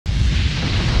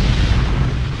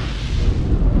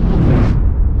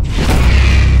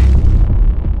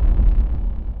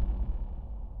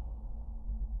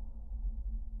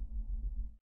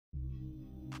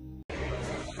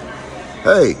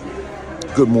Hey,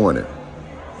 good morning.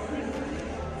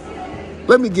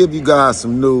 Let me give you guys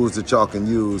some news that y'all can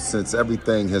use since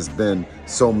everything has been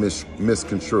so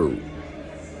misconstrued.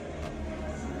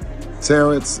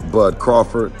 Terence Bud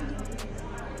Crawford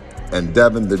and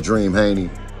Devin the Dream Haney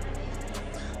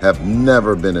have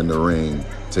never been in the ring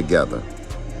together.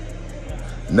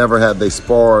 Never had they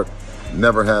sparred,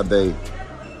 never had they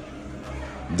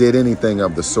did anything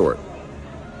of the sort.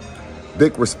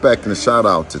 Big respect and a shout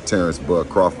out to Terence Bud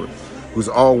Crawford, who's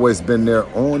always been there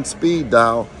on speed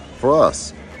dial for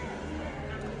us.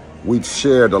 We've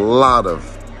shared a lot of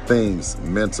things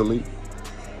mentally,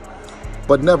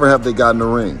 but never have they gotten in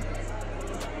the ring.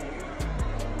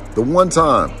 The one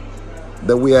time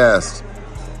that we asked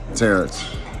Terence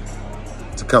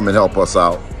to come and help us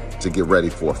out to get ready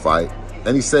for a fight,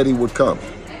 and he said he would come.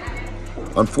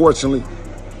 Unfortunately,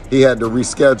 he had to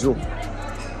reschedule.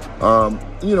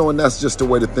 And that's just the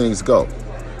way the things go.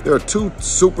 There are two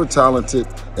super talented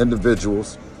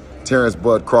individuals, Terence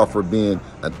Bud Crawford being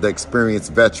the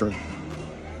experienced veteran,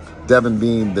 Devin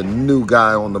being the new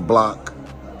guy on the block,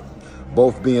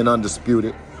 both being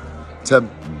undisputed,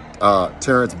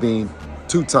 Terence being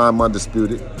two-time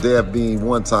undisputed, Dev being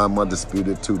one-time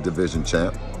undisputed, two-division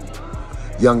champ,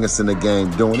 youngest in the game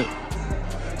doing it.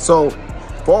 So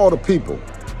for all the people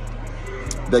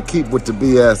that keep with the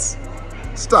BS,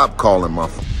 stop calling my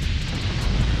phone.